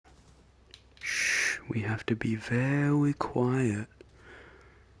We have to be very quiet.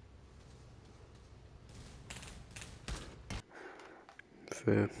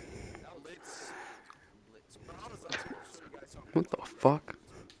 Fair. What the fuck?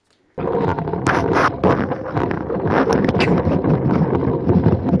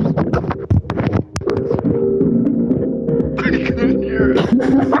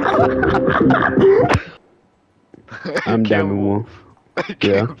 I'm Diamond Wolf.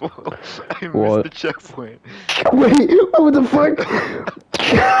 Yeah. I missed What? the checkpoint. Wait, what the fuck?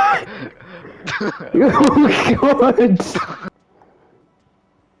 Oh god!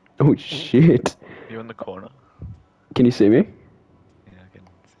 Oh shit. You're in the corner. Can you see me? Yeah, I can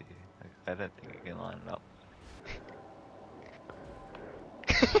see you. I don't think you can line it up.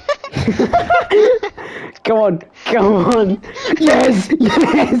 Come on, come on! Yes,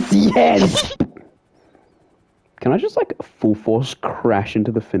 yes, yes! Can I just like full force crash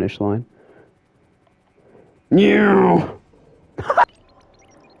into the finish line? No!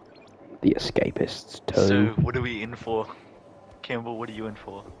 The escapist's toe. So, what are we in for? Campbell, what are you in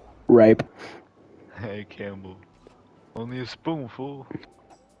for? Rape. Hey, Campbell. Only a spoonful.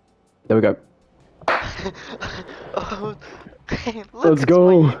 There we go. Oh, hey, look, Let's it's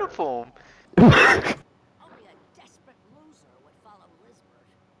go. my uniform. Only a desperate loser would follow Lisbeth.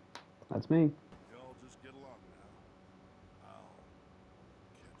 That's me. Y'all just get along now. I'll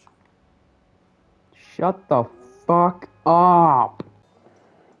catch you. Shut the fuck up!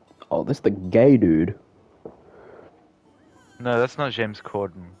 Oh, this the gay dude. No, that's not James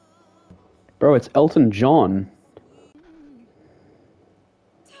Corden. Bro, it's Elton John.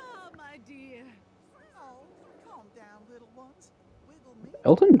 Tom, my dear. Oh, calm down, little ones. Wiggle me.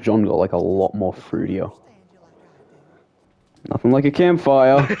 Elton John got like a lot more fruitier. Understand you like I do. Nothing like a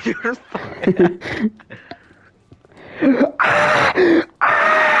campfire. You're fine.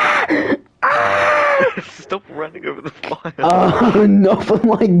 Stop running over the fire. Nothing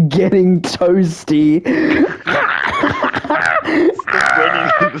like getting toasty. Stop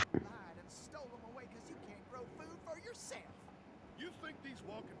running over the Lied and stole them away 'cause you can't grow food for yourself. You think these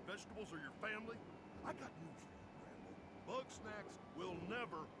walking vegetables are your family? I got news for you, Randall. Bug snacks will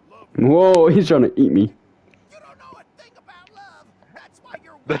never love you. Whoa, he's trying to eat me. You don't know a thing about love. That's why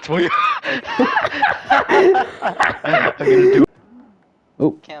you're That's what I'm gonna do.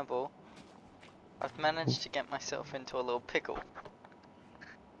 Oh, Campbell, I've managed to get myself into a little pickle.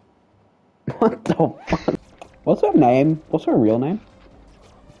 what the fuck? What's her name? What's her real name?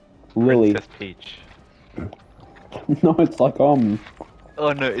 Lily. Princess Peach. No, it's like, Oh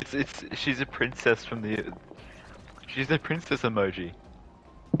no, she's a princess from the... She's a princess emoji.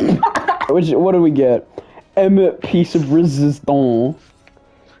 what do we get? Emmett, piece of resistance.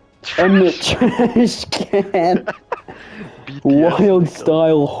 Emmett, trash can. BTS Wild makeup.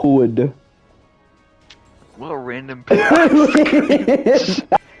 style hood. What a random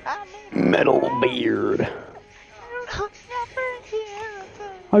Metal beard.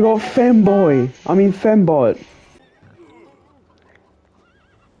 I got femboy. I mean fembot.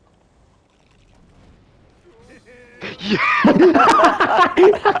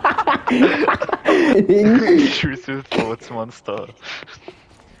 Intrusive thoughts monster.